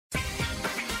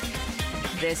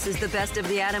This is the Best of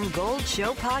the Adam Gold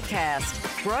Show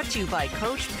podcast, brought to you by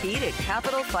Coach Pete at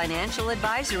Capital Financial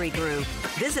Advisory Group.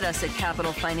 Visit us at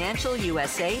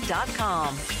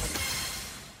capitalfinancialusa.com.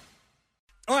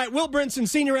 All right, Will Brinson,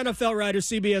 senior NFL writer,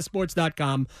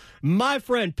 CBSSports.com. My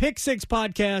friend, Pick Six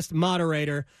podcast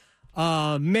moderator.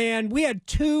 Man, we had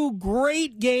two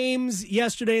great games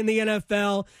yesterday in the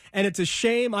NFL, and it's a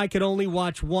shame I could only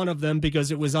watch one of them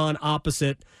because it was on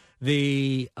opposite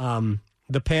the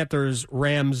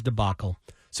Panthers-Rams debacle.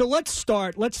 So let's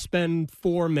start. Let's spend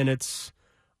 4 minutes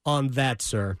on that,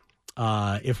 sir.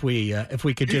 If we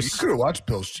could just... You could have watched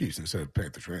Bills-Chiefs instead of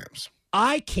Panthers-Rams.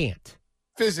 I can't.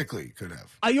 Physically could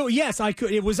have. Yes, I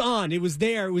could. It was on. It was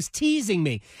there. It was teasing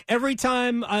me. Every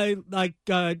time I,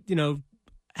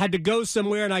 had to go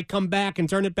somewhere and I come back and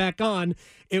turn it back on,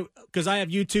 because I have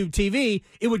YouTube TV,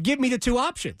 it would give me the two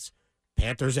options.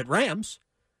 Panthers at Rams,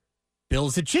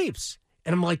 Bills at Chiefs.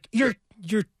 And I'm like, you're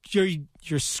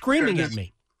screaming at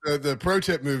me. The pro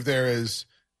tip move there is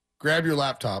grab your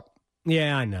laptop.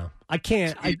 Yeah, I know. I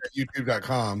can't.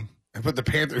 YouTube.com and put the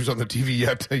Panthers on the TV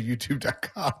yet to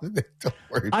YouTube.com. Don't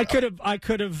worry about it. I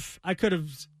could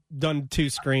have done two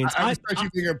screens. I expect you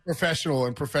being a professional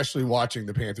and professionally watching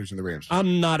the Panthers and the Rams.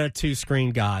 I'm not a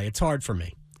two-screen guy. It's hard for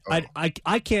me. Oh.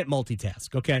 I can't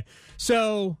multitask, okay?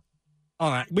 So,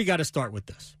 all right, we got to start with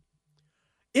this.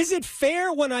 Is it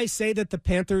fair when I say that the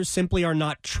Panthers simply are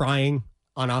not trying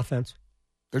on offense?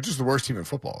 They're just the worst team in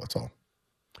football, that's all.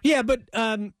 Yeah, but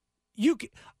on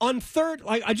third,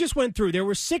 I just went through, there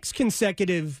were 6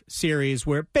 consecutive series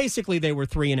where basically they were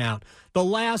 3 and out. The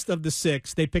last of the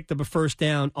 6, they picked up a first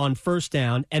down on first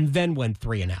down and then went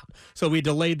 3 and out. So we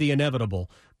delayed the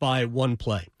inevitable by 1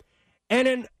 play. And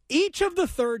in each of the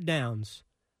third downs,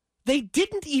 they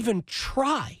didn't even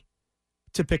try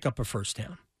to pick up a first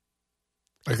down.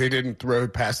 Like they didn't throw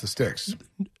past the sticks.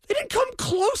 They didn't come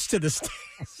close to the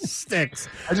sticks.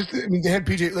 They had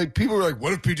PJ. Like people were like,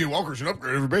 "What if PJ Walker should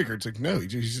upgrade over Baker?" It's like, no,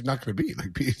 he's not going to be like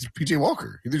it's PJ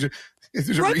Walker. There's a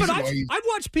right, reason but why I've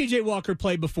watched PJ Walker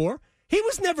play before. He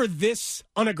was never this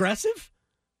unaggressive.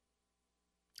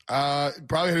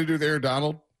 Probably had to do with Aaron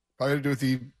Donald. Probably had to do with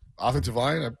the offensive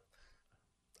line.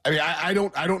 I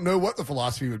don't know what the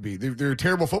philosophy would be. They're a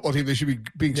terrible football team. They should be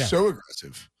being so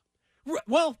aggressive.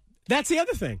 Well, that's the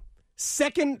other thing.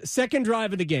 Second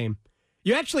drive of the game.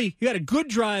 You had a good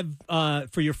drive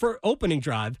for your opening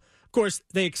drive. Of course,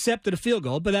 they accepted a field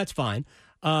goal, but that's fine.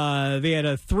 They had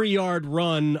a 3-yard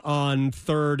run on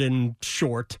third and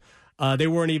short. They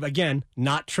weren't even, again,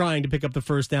 not trying to pick up the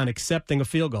first down, accepting a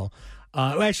field goal.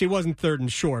 Actually, it wasn't third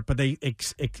and short, but they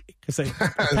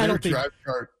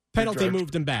penalty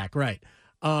moved them back, right.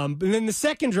 And then the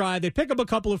second drive, they pick up a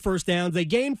couple of first downs. They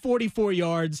gain 44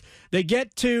 yards. They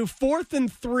get to 4th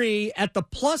and 3 at the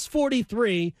plus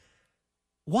 43.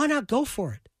 Why not go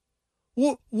for it?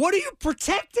 What are you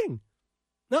protecting?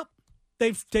 No,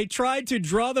 they tried to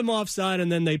draw them offside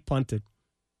and then they punted.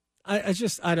 I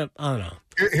don't know.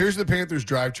 Here's the Panthers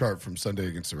drive chart from Sunday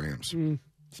against the Rams.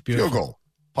 It's beautiful. Field goal,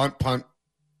 punt, punt,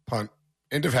 punt,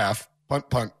 end of half,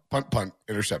 punt, punt, punt, punt,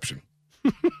 interception.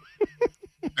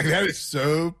 That is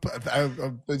so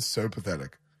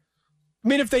pathetic. I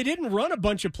mean, if they didn't run a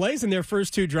bunch of plays in their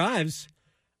first 2 drives,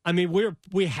 I mean,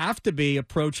 we have to be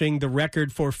approaching the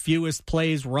record for fewest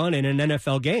plays run in an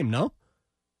NFL game, no?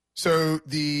 So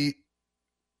there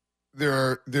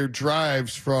are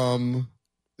drives from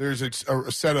there's a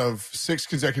set of 6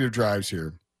 consecutive drives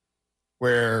here,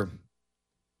 where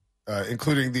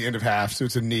including the end of half, so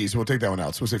it's a knee. So we'll take that one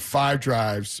out. So we'll say 5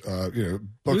 drives,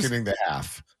 bookending the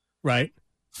half, right?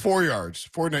 4 yards,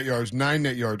 4 net yards, 9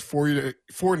 net yards, 4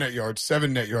 net yards,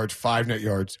 7 net yards, 5 net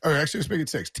yards. Oh, actually, let's make it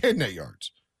 6, 10 net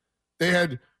yards. They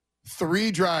had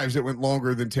 3 drives that went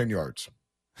longer than 10 yards.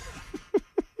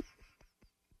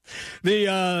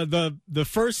 The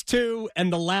first 2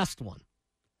 and the last one,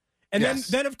 and yes.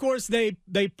 then of course they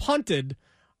punted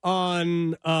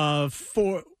on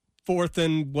 4th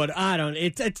and what I don't.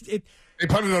 They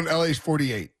punted on LA's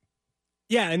 48.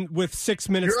 Yeah, and with 6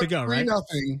 minutes to go, right?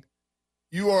 Nothing.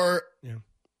 You're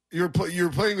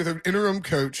playing with an interim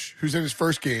coach who's in his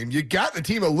first game. You got the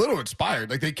team a little inspired.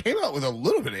 Like they came out with a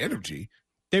little bit of energy.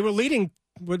 They were leading.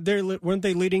 Weren't they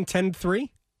leading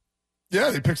 10-3? Yeah,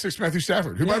 they picked 6 Matthew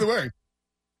Stafford, who, by the way,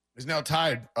 is now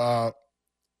tied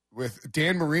with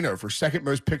Dan Marino for second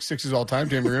most pick sixes all time.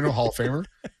 Dan Marino, Hall of Famer.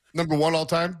 Number 1 all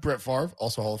time, Brett Favre,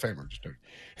 also Hall of Famer.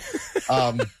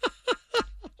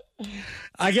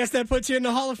 I guess that puts you in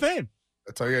the Hall of Fame.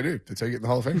 That's all you got to do. That's how you get in the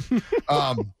Hall of Fame.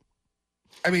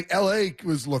 I mean, LA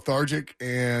was lethargic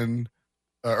and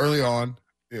early on,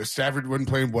 Stafford wasn't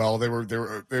playing well. They were.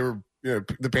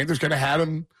 The Panthers kind of had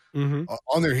him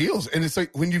on their heels. And it's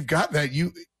like, when you've got that,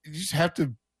 you just have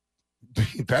to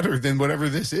be better than whatever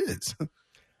this is.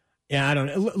 Yeah, I don't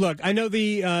know. Look, I know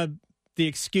the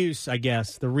excuse, I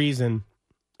guess, the reason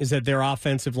is that their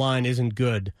offensive line isn't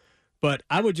good. But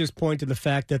I would just point to the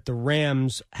fact that the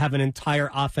Rams have an entire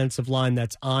offensive line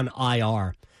that's on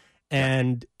IR.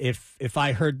 And if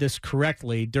I heard this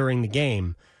correctly during the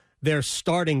game, their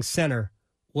starting center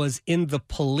was in the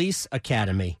police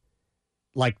academy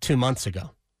like 2 months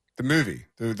ago. The movie,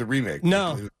 the remake.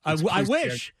 No, I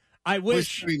wish.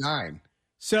 Police 39.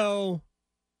 So,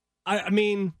 I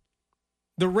mean,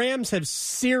 the Rams have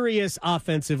serious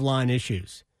offensive line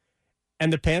issues,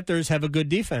 and the Panthers have a good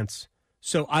defense.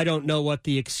 So I don't know what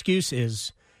the excuse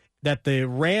is that the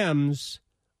Rams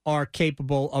are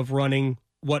capable of running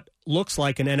what looks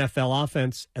like an NFL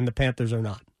offense and the Panthers are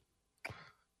not.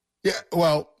 Yeah,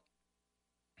 well,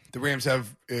 the Rams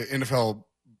have NFL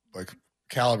like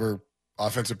caliber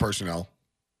offensive personnel.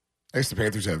 I guess the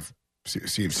Panthers have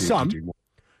CMC. Some.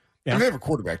 Yeah. And they have a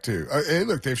quarterback too. And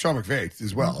look, they have Sean McVay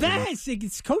as well.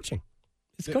 It's coaching.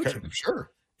 It's coaching. Sure.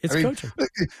 It's coaching.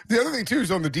 The other thing, too, is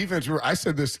on the defense, where I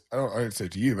said this, I didn't say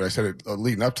it to you, but I said it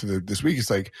leading up to this week. It's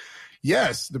like,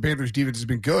 yes, the Panthers' defense has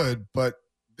been good, but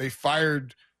they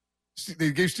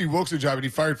gave Steve Wilkes a job, and he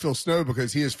fired Phil Snow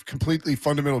because he has completely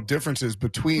fundamental differences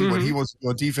between what he wants to do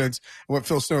on defense and what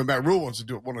Phil Snow and Matt Rule want to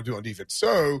do on defense.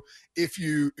 So if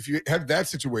you have that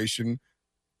situation,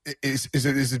 is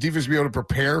the defense be able to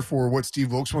prepare for what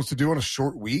Steve Wilkes wants to do on a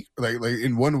short week, like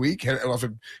in 1 week? It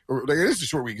is a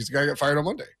short week because the guy got fired on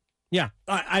Monday. Yeah,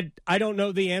 I don't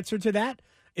know the answer to that.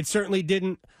 It certainly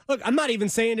didn't. Look, I'm not even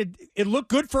saying it looked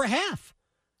good for a half.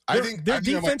 Their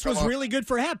defense was really good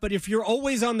for a half, but if you're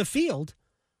always on the field,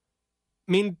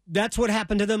 I mean, that's what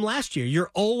happened to them last year. You're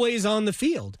always on the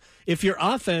field. If your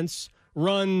offense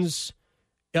runs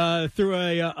through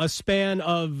a span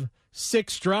of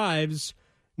 6 drives,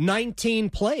 19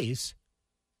 plays,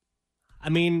 I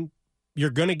mean, you're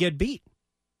going to get beat.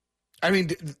 I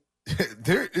mean,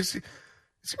 it's going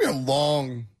to be a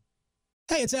long...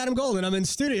 Hey, it's Adam Golden. I'm in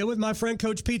studio with my friend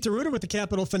Coach Pete DeRuiter with the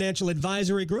Capital Financial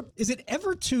Advisory Group. Is it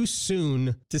ever too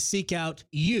soon to seek out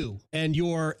you and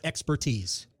your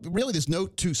expertise? Really, there's no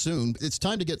too soon. It's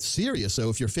time to get serious. So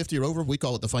if you're 50 or over, we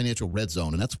call it the financial red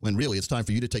zone. And that's when really it's time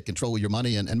for you to take control of your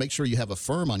money and make sure you have a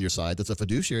firm on your side that's a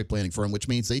fiduciary planning firm, which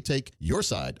means they take your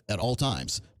side at all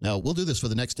times. Now, we'll do this for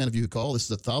the next 10 of you who call. This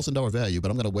is a $1,000 value,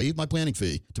 but I'm going to waive my planning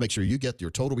fee to make sure you get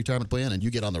your total retirement plan and you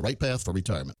get on the right path for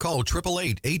retirement. Call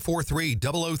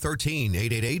 888-843-0013,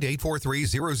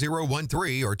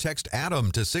 888-843-0013, or text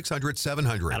Adam to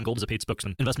 600-700. Adam Gold is a paid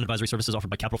spokesman. Investment advisory services offered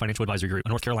by Capital Financial Advisory Group, a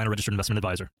North Carolina registered investment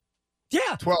advisor.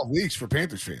 Yeah. 12 weeks for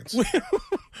Panthers fans.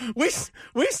 we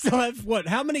still have, what,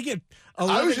 how many get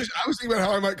 11? I was thinking about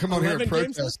how I might come on here and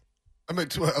protest. I'm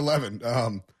at 11.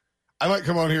 I might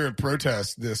come on here and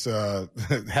protest this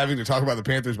having to talk about the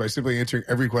Panthers by simply answering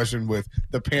every question with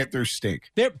the Panthers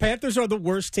stink. The Panthers are the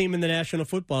worst team in the National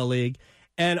Football League.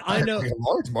 And I know a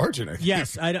large margin. I think.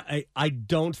 Yes, I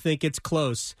don't think it's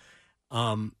close.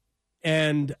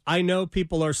 And I know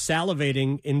people are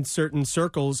salivating in certain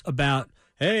circles about,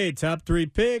 hey, top 3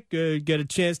 pick, get a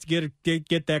chance to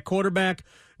get that quarterback.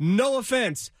 No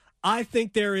offense, I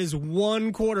think there is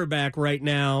one quarterback right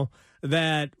now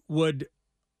that would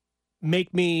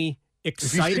make me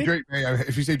excited.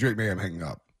 If you say Drake May, I'm hanging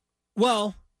up.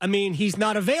 Well, I mean, he's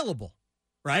not available,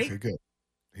 right? Okay, good.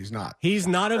 He's not. He's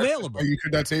not available. You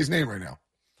could not say his name right now.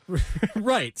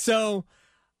 Right. So,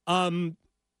 and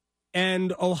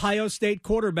Ohio State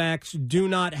quarterbacks do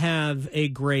not have a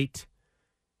great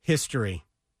history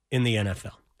in the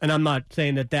NFL. And I'm not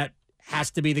saying that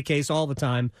has to be the case all the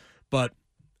time, but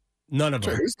none of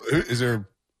them. Is there...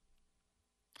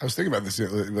 I was thinking about this.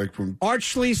 Like when Art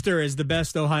Schlichter is the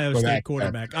best Ohio State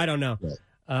quarterback. I don't know. Right.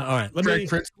 All right. Craig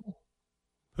Krenzel?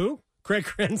 Who? Craig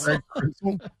Krenzel.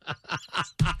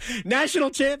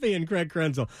 National champion Craig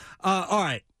Krenzel. All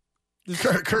right.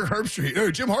 Kirk Herbstreit.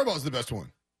 No, Jim Harbaugh is the best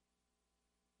one.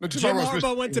 No, Jim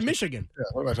Harbaugh went to Michigan. Yeah,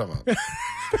 what am I talking about?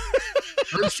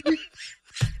 Herbstreit?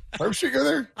 Herbstreit go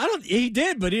there? He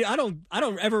did, but I don't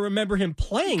ever remember him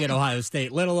playing at Ohio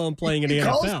State, let alone playing in the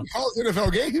NFL. He calls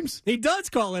NFL games. He does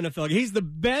call NFL. He's the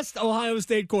best Ohio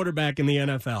State quarterback in the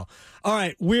NFL. All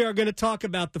right, we are going to talk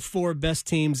about the 4 best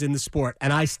teams in the sport,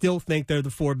 and I still think they're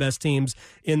the 4 best teams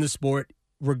in the sport,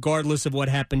 regardless of what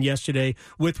happened yesterday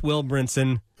with Will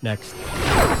Brinson next. V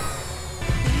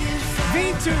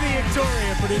to the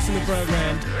Victoria producing the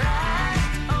program.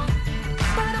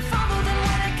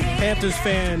 Panthers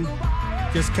fan,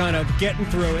 just kind of getting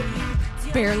through it.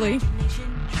 Barely.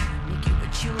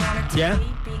 Yeah,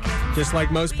 just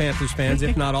like most Panthers fans,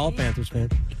 if not all Panthers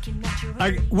fans.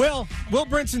 Will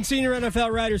Brinson, senior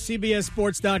NFL writer,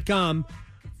 CBSSports.com.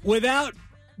 Without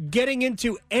getting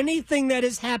into anything that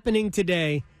is happening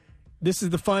today, this is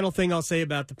the final thing I'll say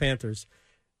about the Panthers.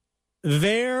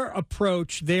 Their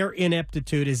approach, their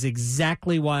ineptitude is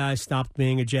exactly why I stopped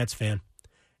being a Jets fan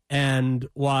and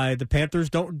why the Panthers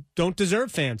don't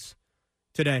deserve fans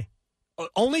today.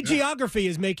 Only geography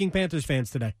is making Panthers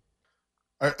fans today.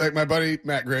 Like my buddy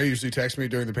Matt Gray usually texts me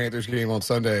during the Panthers game on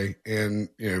Sunday, and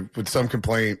with some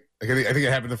complaint. Like I think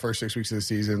it happened the first 6 weeks of the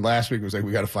season. Last week it was like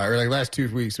we got to fire. Like last 2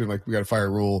 weeks we got to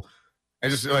fire Rule,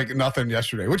 and just like nothing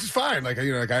yesterday, which is fine. Like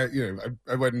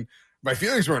I wasn't. My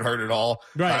feelings weren't hurt at all.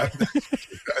 Right.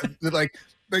 Like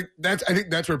that's. I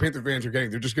think that's where Panther fans are getting.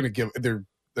 They're just going to give. They're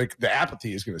like the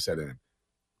apathy is going to set in.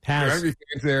 There aren't gonna be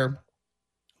fans there.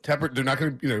 They're not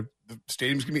going to. The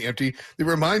stadium's going to be empty. It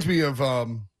reminds me of.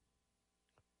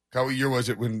 God, what year was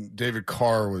it when David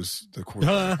Carr was the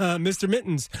quarterback? Mr.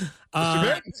 Mittens. Mr.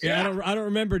 Mittens. Yeah, I don't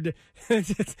remember.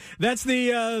 That's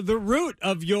the root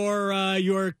of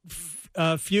your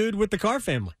feud with the Carr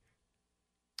family.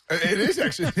 It is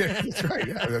actually. Yeah, that's right.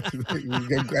 Yeah,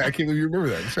 I can't believe you remember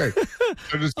that. That's right.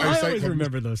 I always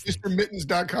remember those things.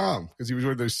 MrMittens.com because he was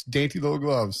wearing those dainty little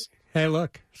gloves. Hey,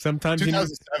 look. Sometimes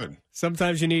 2007.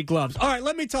 Sometimes you need gloves. All right,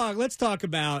 let's talk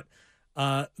about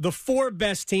the four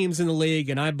best teams in the league,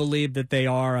 and I believe that they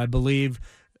are. I believe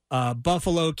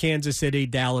Buffalo, Kansas City,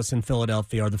 Dallas, and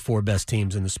Philadelphia are the four best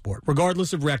teams in the sport.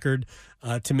 Regardless of record,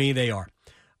 to me, they are.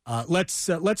 Let's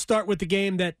start with the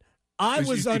game that I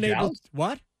was unable to...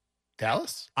 What?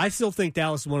 Dallas? I still think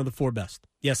Dallas is one of the four best.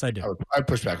 Yes, I do. I'd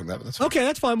push back on that, but that's fine. Okay,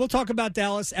 that's fine. We'll talk about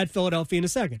Dallas at Philadelphia in a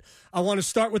second. I want to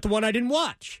start with the one I didn't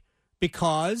watch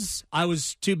because I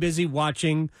was too busy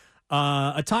watching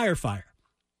a tire fire,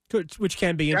 which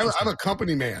can be interesting. I'm a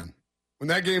company man. When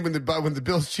the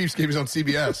Bills Chiefs game is on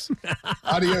CBS.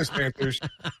 Adios, Panthers.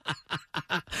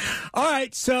 All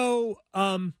right, so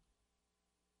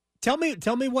tell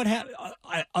me what happened.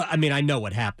 I mean, I know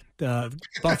what happened.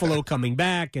 Buffalo coming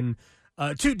back and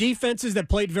two defenses that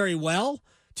played very well.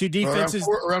 Two defenses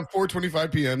around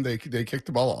 4:25 p.m. They kicked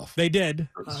the ball off. They did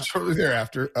shortly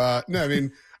thereafter. No, I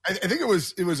mean, I think it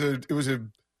was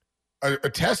a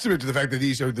testament to the fact that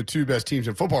these are the two best teams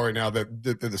in football right now. That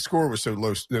the score was so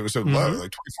low. It was so low.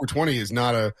 Like 24-20 is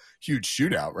not a huge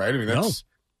shootout, right? I mean, that's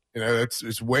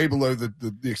it's way below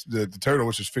the total,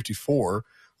 which is 54.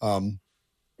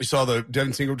 We saw the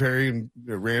Devin Singletary and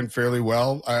ran fairly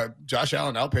well. Josh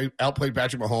Allen outplayed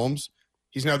Patrick Mahomes.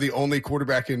 He's now the only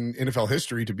quarterback in NFL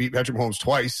history to beat Patrick Mahomes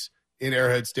twice in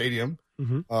Arrowhead Stadium.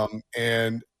 Mm-hmm.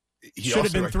 And he should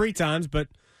have been three times, but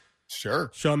sure,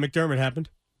 Sean McDermott happened.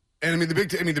 And I mean the big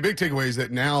takeaway is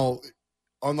that now,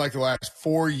 unlike the last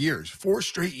 4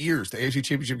 straight years, the AFC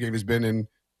Championship game has been in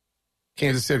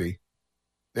Kansas City.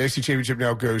 The AFC Championship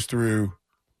now goes through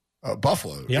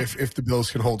Buffalo. Yep. If the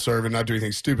Bills can hold serve and not do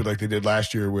anything stupid like they did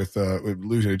last year with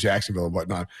losing to Jacksonville and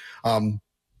whatnot. I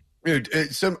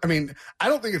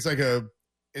don't think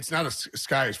it's not a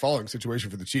sky is falling situation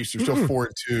for the Chiefs. They're still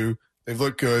 4-2. They've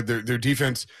looked good. Their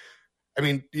defense. I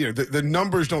mean, the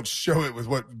numbers don't show it with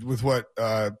what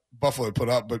Buffalo put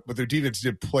up, but their defense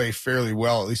did play fairly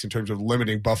well, at least in terms of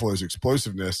limiting Buffalo's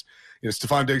explosiveness.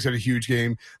 Stephon Diggs had a huge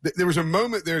game. There was a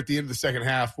moment there at the end of the second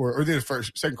half,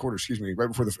 second quarter, right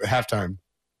before the halftime,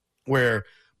 where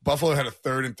Buffalo had a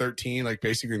 3rd and 13, like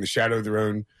basically in the shadow of their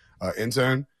own end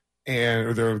zone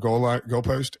or their own goal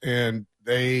post, and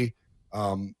they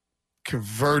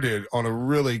converted on a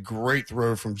really great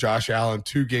throw from Josh Allen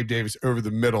to Gabe Davis over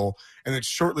the middle. And then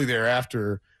shortly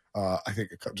thereafter, I think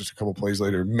just a couple plays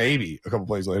later,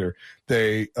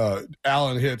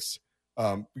 Allen hits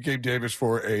Gabe Davis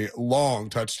for a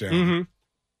long touchdown.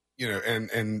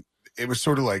 Mm-hmm. And it was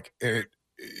sort of like,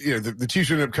 the Chiefs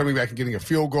ended up coming back and getting a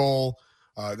field goal.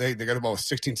 They got the ball with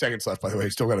 16 seconds left, by the way.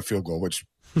 Still got a field goal, which,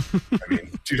 I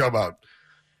mean, you talk about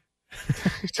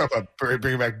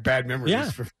bringing back bad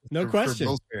memories for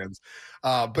Bills fans.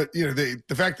 But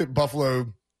the fact that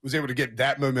Buffalo was able to get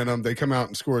that momentum, they come out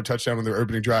and score a touchdown on their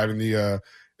opening drive in the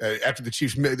after the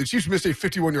Chiefs missed a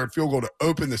 51-yard field goal to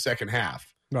open the second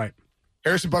half. Right.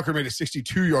 Harrison Butker made a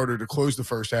 62-yarder to close the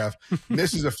first half,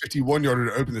 misses a 51-yarder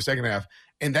to open the second half,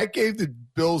 and that gave the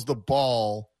Bills the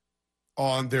ball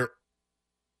on their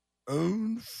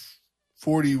own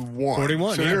 41.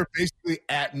 So they were basically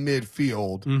at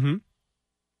midfield. Mm-hmm.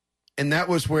 And that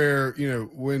was where,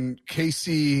 when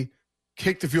KC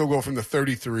kicked the field goal from the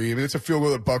 33, I mean, it's a field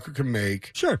goal that Butker can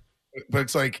make. Sure. But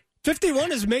it's like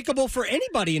 51 is makeable for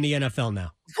anybody in the NFL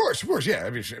now. Of course, yeah. I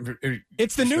mean,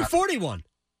 it's the new 41.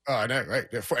 Oh, I know, right?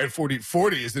 And 40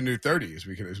 is the new 30, as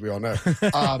we all know.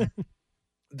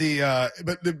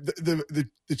 the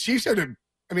Chiefs had to.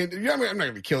 I mean, I'm not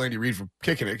going to kill Andy Reid for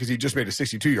kicking it because he just made a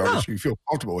 62-yarder, so you feel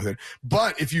comfortable with it.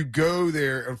 But if you go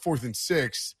there on 4th and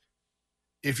 6,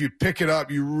 if you pick it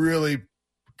up, you really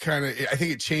kind of. I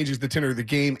think it changes the tenor of the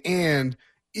game. And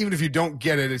even if you don't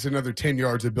get it, it's another 10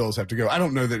 yards the Bills have to go. I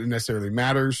don't know that it necessarily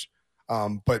matters,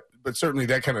 but certainly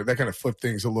that kind of flipped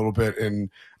things a little bit. And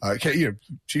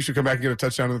Chiefs would come back and get a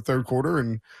touchdown in the third quarter,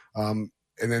 and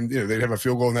then they'd have a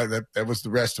field goal, and that was the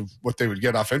rest of what they would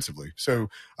get offensively. So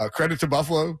credit to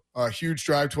Buffalo, huge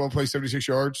drive, 12 plays, 76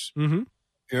 yards. Mm-hmm.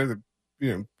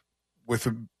 With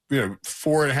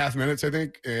 4.5 minutes, I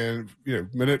think, and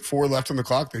minute 4 left on the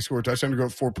clock, they scored a touchdown to go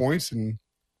up 4 points, and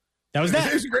that was that.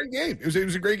 It was a great game. It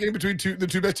was a great game between the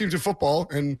two best teams in football,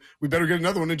 and we better get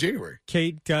another one in January.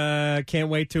 Kate can't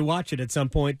wait to watch it at some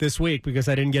point this week because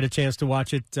I didn't get a chance to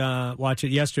watch it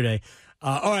yesterday.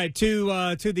 All right,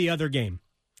 to the other game.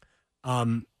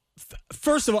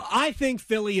 First of all, I think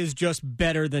Philly is just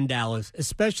better than Dallas,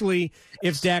 especially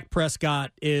if Dak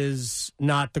Prescott is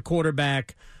not the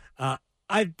quarterback.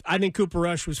 I think Cooper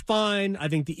Rush was fine. I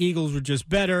think the Eagles were just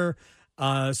better.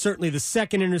 Certainly the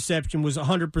second interception was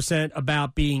 100%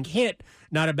 about being hit,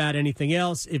 not about anything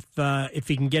else. If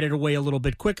he can get it away a little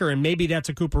bit quicker, and maybe that's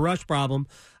a Cooper Rush problem,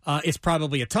 it's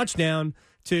probably a touchdown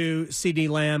to CeeDee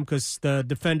Lamb because the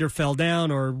defender fell down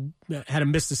or had a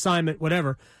missed assignment,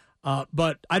 whatever.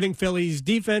 But I think Philly's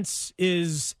defense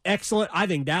is excellent. I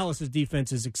think Dallas's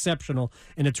defense is exceptional,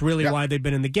 and it's really why they've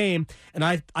been in the game. And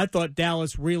I thought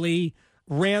Dallas really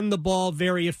ran the ball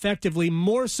very effectively,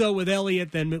 more so with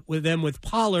Elliott than with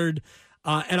Pollard.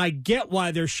 And I get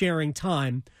why they're sharing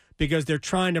time because they're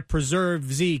trying to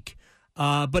preserve Zeke.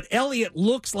 But Elliott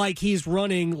looks like he's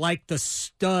running like the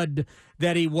stud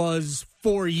that he was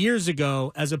 4 years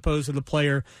ago as opposed to the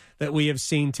player that we have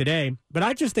seen today. But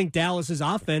I just think Dallas's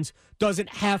offense doesn't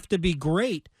have to be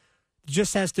great. It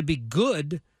just has to be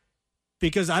good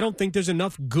because I don't think there's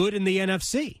enough good in the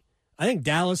NFC. I think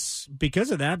Dallas,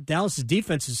 because of that, Dallas's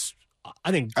defense is,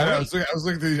 I think, great. I was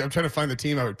looking I'm trying to find the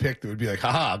team I would pick that would be like,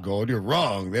 haha, Gold, you're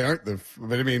wrong. They aren't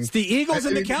but I mean. It's the Eagles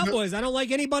and the Cowboys. I don't like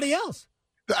anybody else.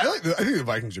 I think the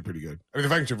Vikings are pretty good. I mean, the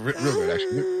Vikings are real good,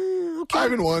 actually. Okay.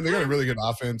 5-1. They got a really good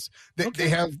offense. They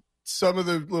have some of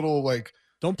the little, like.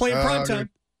 Don't play in prime time.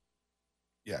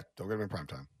 Yeah, don't get them in prime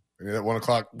time. I mean, that 1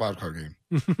 o'clock wild card game.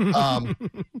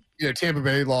 Tampa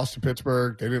Bay lost to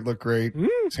Pittsburgh. They didn't look great.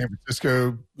 San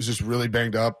Francisco was just really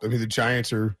banged up. I mean, the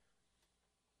Giants are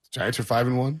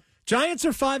 5-1. Giants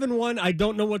are 5-1. I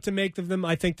don't know what to make of them.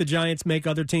 I think the Giants make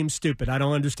other teams stupid. I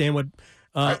don't understand what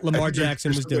Lamar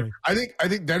Jackson was doing. I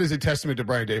think that is a testament to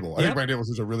Brian Daboll. I think Brian Daboll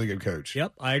is a really good coach.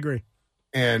 Yep, I agree.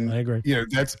 And I agree.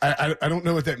 That's I don't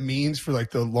know what that means for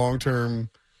like the long-term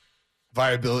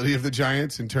viability of the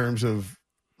Giants in terms of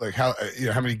like how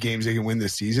many games they can win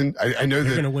this season. I know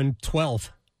they're going to win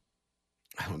 12.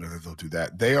 I don't know that they'll do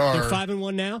that. They're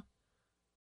 5-1 now.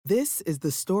 This is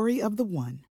the story of the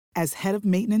one. As head of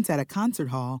maintenance at a concert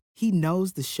hall, he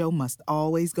knows the show must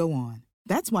always go on.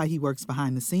 That's why he works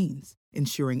behind the scenes,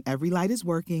 ensuring every light is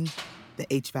working, the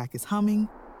HVAC is humming,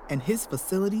 and his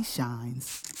facility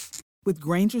shines. With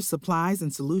Grainger's supplies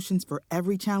and solutions for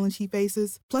every challenge he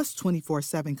faces, plus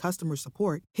 24/7 customer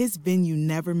support, his venue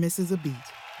never misses a beat.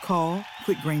 Call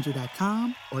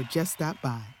quickgrainger.com or just stop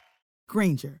by.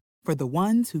 Grainger, for the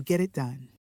ones who get it done.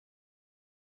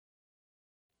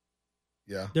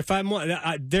 Yeah. They're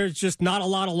 5-1. There's just not a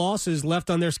lot of losses left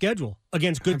on their schedule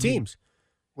against good teams.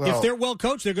 Well, if they're well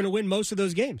coached, they're going to win most of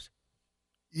those games.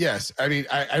 Yes. I mean,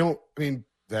 I don't – I mean,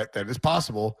 that is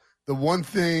possible. The one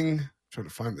thing – I'm trying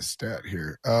to find the stat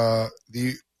here.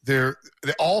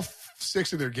 All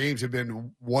 6 of their games have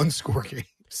been one-score games.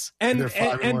 And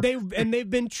they've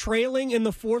been trailing in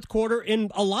the fourth quarter in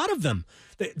a lot of them.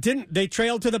 They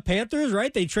trailed to the Panthers,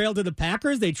 right? They trailed to the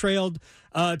Packers. They trailed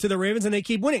to the Ravens, and they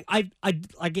keep winning.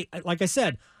 Like I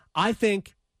said, I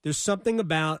think there's something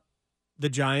about the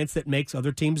Giants that makes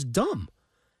other teams dumb.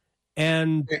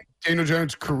 And Daniel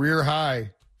Jones' career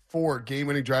high 4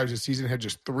 game-winning drives this season, had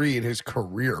just 3 in his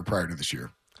career prior to this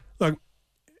year. Look,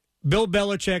 Bill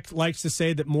Belichick likes to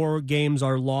say that more games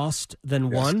are lost than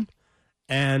won.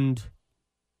 And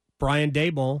Brian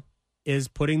Daboll is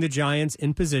putting the Giants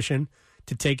in position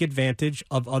to take advantage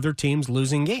of other teams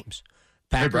losing games.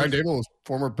 Hey, Brian Daboll was a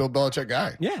former Bill Belichick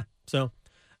guy. Yeah. So,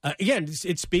 again,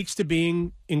 it speaks to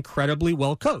being incredibly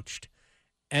well coached.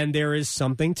 And there is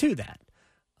something to that.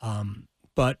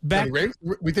 But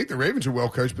we think the Ravens are well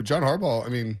coached, but John Harbaugh, I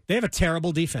mean. They have a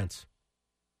terrible defense.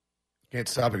 Can't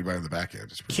stop anybody on the back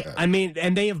end. I mean,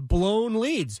 and they have blown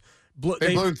leads.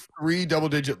 They've blown 3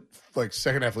 double-digit,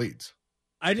 second-half leads.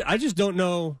 I just don't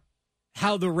know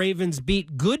how the Ravens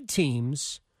beat good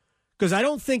teams, because I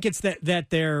don't think it's that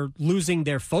they're losing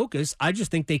their focus. I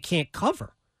just think they can't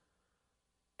cover.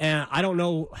 And I don't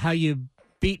know how you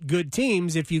beat good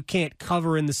teams if you can't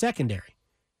cover in the secondary.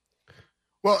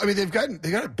 Well, I mean, they got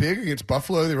it big against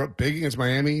Buffalo. They were up big against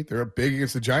Miami. They're up big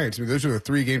against the Giants. I mean, those are the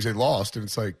 3 games they lost, and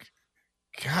it's like,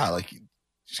 God, like, you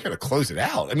just got to close it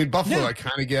out. I mean, Buffalo, I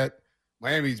kind of get.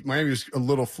 Miami was a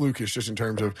little flukish just in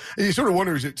terms of, and you sort of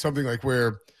wonder, is it something like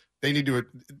where they need to,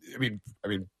 I mean,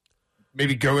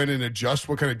 maybe go in and adjust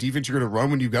what kind of defense you're going to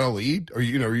run when you've got a lead, or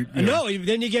No,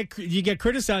 then you get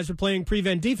criticized for playing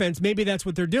prevent defense. Maybe that's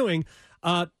what they're doing.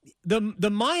 The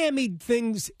Miami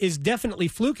things is definitely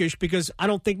flukish because I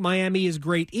don't think Miami is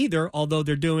great either. Although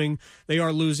they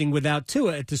are losing without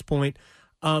Tua at this point.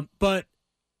 But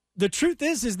the truth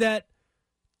is that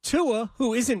Tua,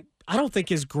 who I don't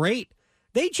think is great,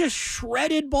 they just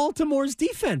shredded Baltimore's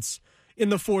defense in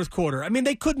the fourth quarter. I mean,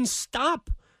 they couldn't stop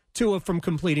Tua from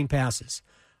completing passes.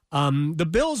 The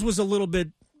Bills was a little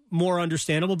bit more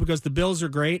understandable because the Bills are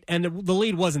great, and the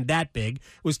lead wasn't that big.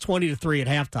 It was 20-3 at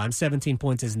halftime. 17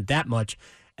 points isn't that much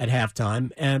at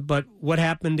halftime. But what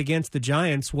happened against the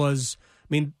Giants was, I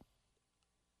mean,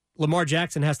 Lamar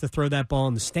Jackson has to throw that ball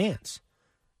in the stands,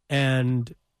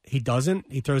 and he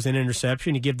doesn't. He throws an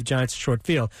interception. He gives the Giants a short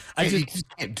field. You just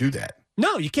can't do that.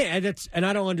 No, you can't. And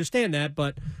I don't understand that.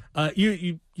 But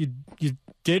you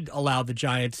did allow the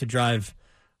Giants to drive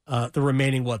the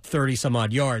remaining 30 some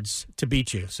odd yards to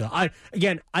beat you. So I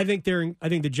think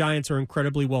the Giants are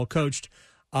incredibly well coached.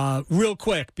 Real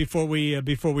quick before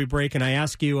we break, and I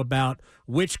ask you about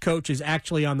which coach is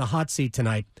actually on the hot seat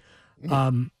tonight.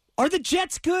 Are the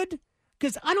Jets good?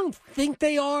 Because I don't think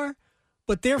they are,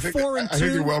 but they're 4-2. I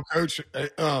think they're well coached.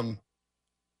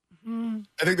 I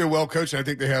think they're well coached, and I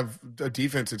think they have a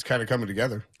defense that's kind of coming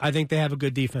together. I think they have a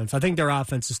good defense. I think their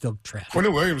offense is still trash.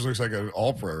 Quentin Williams looks like an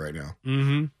all-pro right now.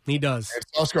 Mm-hmm. He does. And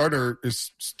Sauce Gardner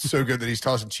is so good that he's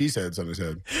tossing cheeseheads on his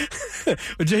head.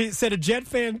 He said a Jet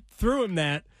fan threw him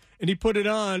that, and he put it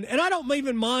on. And I don't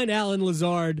even mind Alan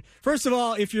Lazard. First of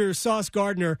all, if you're Sauce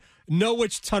Gardner, know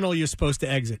which tunnel you're supposed to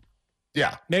exit.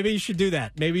 Yeah. Maybe you should do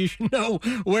that. Maybe you should know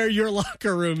where your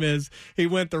locker room is. He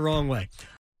went the wrong way.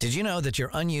 Did you know that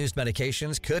your unused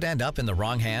medications could end up in the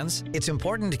wrong hands? It's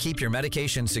important to keep your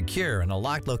medication secure in a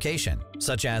locked location,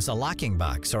 such as a locking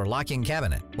box or locking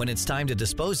cabinet. When it's time to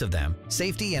dispose of them,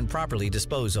 safety and properly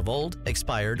dispose of old,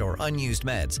 expired, or unused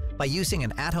meds by using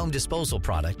an at-home disposal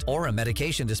product or a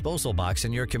medication disposal box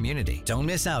in your community. Don't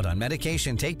miss out on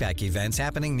medication take-back events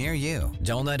happening near you.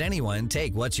 Don't let anyone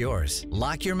take what's yours.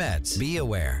 Lock your meds. Be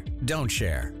aware. Don't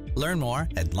share. Learn more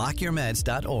at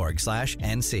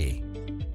lockyourmeds.org/NC.